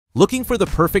Looking for the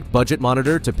perfect budget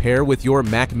monitor to pair with your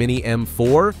Mac Mini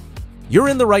M4? You're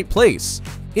in the right place.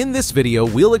 In this video,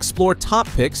 we'll explore top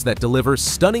picks that deliver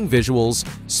stunning visuals,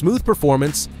 smooth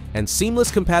performance, and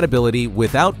seamless compatibility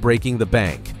without breaking the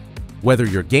bank. Whether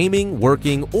you're gaming,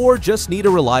 working, or just need a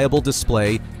reliable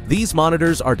display, these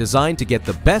monitors are designed to get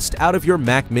the best out of your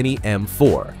Mac Mini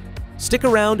M4. Stick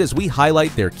around as we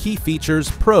highlight their key features,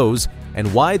 pros,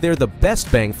 and why they're the best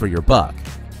bang for your buck.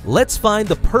 Let's find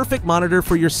the perfect monitor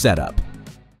for your setup.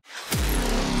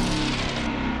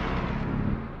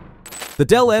 The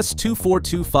Dell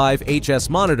S2425HS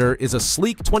monitor is a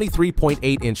sleek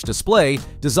 23.8-inch display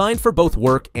designed for both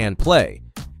work and play.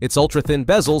 Its ultra-thin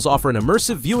bezels offer an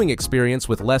immersive viewing experience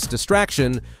with less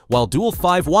distraction, while dual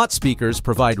 5-watt speakers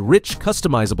provide rich,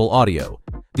 customizable audio.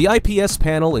 The IPS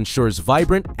panel ensures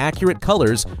vibrant, accurate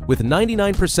colors with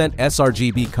 99%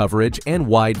 sRGB coverage and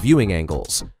wide viewing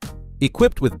angles.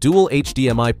 Equipped with dual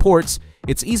HDMI ports,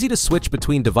 it's easy to switch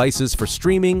between devices for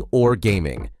streaming or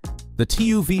gaming. The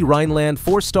TUV Rhineland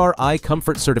 4-star eye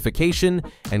comfort certification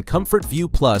and Comfort View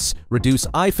Plus reduce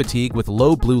eye fatigue with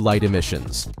low blue light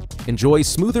emissions. Enjoy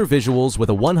smoother visuals with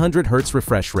a 100 Hz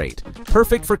refresh rate,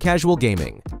 perfect for casual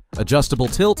gaming. Adjustable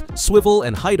tilt, swivel,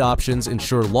 and height options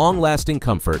ensure long-lasting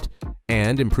comfort,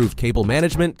 and improved cable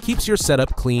management keeps your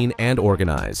setup clean and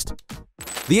organized.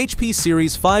 The HP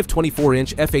Series 5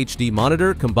 24-inch FHD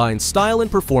monitor combines style and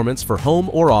performance for home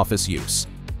or office use.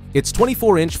 Its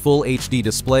 24-inch Full HD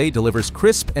display delivers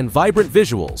crisp and vibrant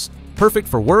visuals, perfect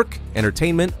for work,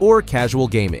 entertainment, or casual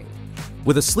gaming.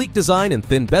 With a sleek design and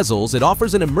thin bezels, it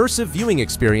offers an immersive viewing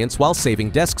experience while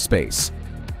saving desk space.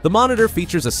 The monitor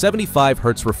features a 75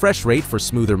 Hz refresh rate for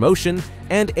smoother motion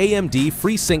and AMD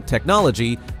FreeSync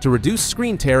technology to reduce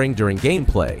screen tearing during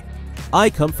gameplay. Eye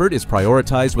comfort is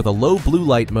prioritized with a low blue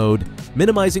light mode,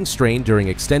 minimizing strain during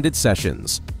extended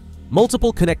sessions.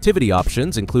 Multiple connectivity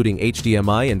options, including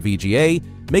HDMI and VGA,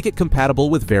 make it compatible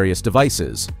with various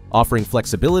devices, offering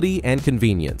flexibility and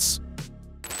convenience.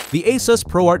 The ASUS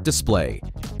ProArt display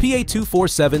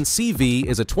PA247CV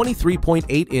is a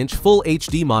 23.8-inch Full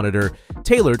HD monitor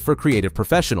tailored for creative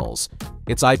professionals.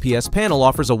 Its IPS panel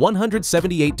offers a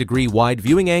 178-degree wide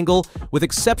viewing angle with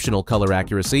exceptional color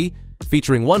accuracy,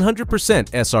 featuring 100%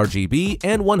 sRGB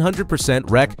and 100%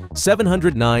 Rec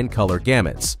 709 color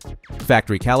gamuts.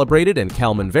 Factory calibrated and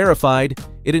Kalman verified,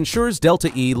 it ensures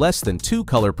Delta E less than 2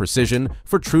 color precision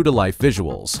for true-to-life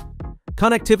visuals.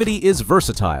 Connectivity is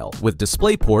versatile with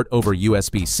DisplayPort over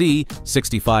USB-C,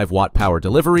 65-watt power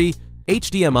delivery,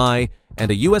 HDMI,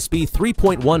 and a USB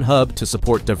 3.1 hub to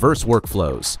support diverse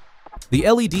workflows. The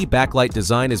LED backlight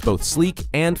design is both sleek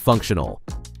and functional.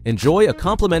 Enjoy a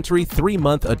complimentary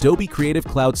 3-month Adobe Creative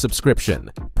Cloud subscription,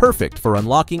 perfect for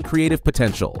unlocking creative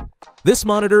potential. This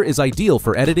monitor is ideal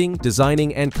for editing,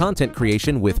 designing, and content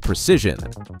creation with precision.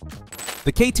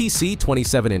 The KTC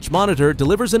 27-inch monitor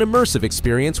delivers an immersive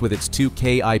experience with its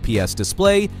 2K IPS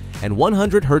display and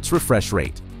 100 Hz refresh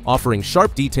rate, offering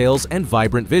sharp details and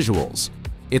vibrant visuals.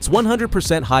 Its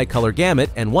 100% high color gamut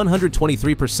and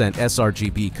 123%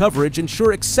 sRGB coverage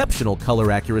ensure exceptional color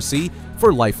accuracy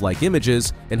for lifelike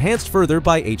images, enhanced further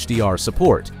by HDR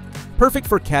support. Perfect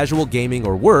for casual gaming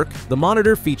or work, the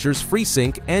monitor features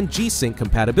FreeSync and G-Sync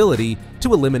compatibility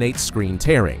to eliminate screen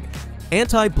tearing.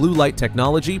 Anti-blue light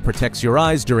technology protects your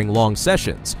eyes during long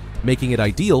sessions, making it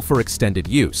ideal for extended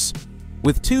use.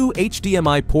 With 2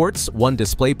 HDMI ports, 1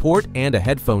 DisplayPort, and a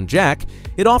headphone jack,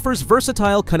 it offers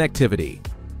versatile connectivity.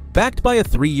 Backed by a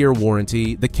 3-year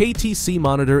warranty, the KTC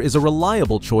monitor is a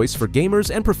reliable choice for gamers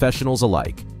and professionals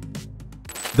alike.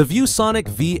 The ViewSonic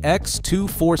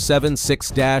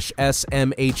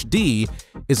VX2476-SMHD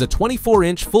is a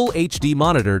 24-inch Full HD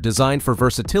monitor designed for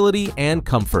versatility and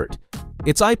comfort.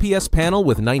 Its IPS panel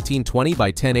with 1920 by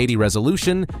 1080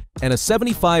 resolution and a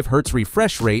 75 Hz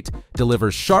refresh rate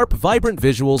delivers sharp, vibrant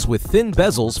visuals with thin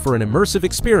bezels for an immersive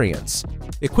experience.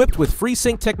 Equipped with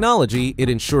FreeSync technology, it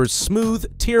ensures smooth,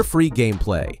 tear-free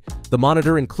gameplay. The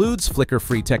monitor includes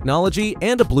flicker-free technology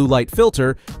and a blue light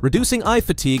filter, reducing eye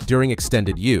fatigue during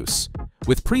extended use.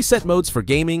 With preset modes for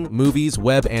gaming, movies,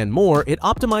 web, and more, it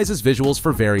optimizes visuals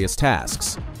for various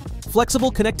tasks.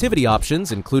 Flexible connectivity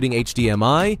options, including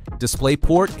HDMI,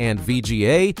 DisplayPort, and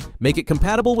VGA, make it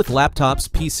compatible with laptops,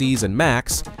 PCs, and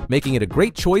Macs, making it a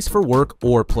great choice for work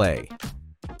or play.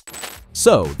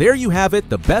 So, there you have it,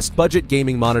 the best budget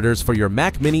gaming monitors for your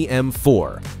Mac Mini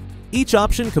M4. Each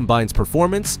option combines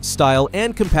performance, style,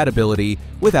 and compatibility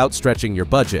without stretching your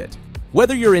budget.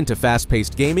 Whether you're into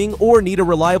fast-paced gaming or need a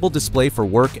reliable display for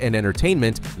work and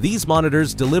entertainment, these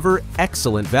monitors deliver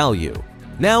excellent value.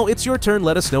 Now, it's your turn.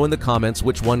 Let us know in the comments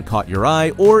which one caught your eye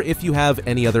or if you have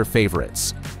any other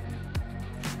favorites.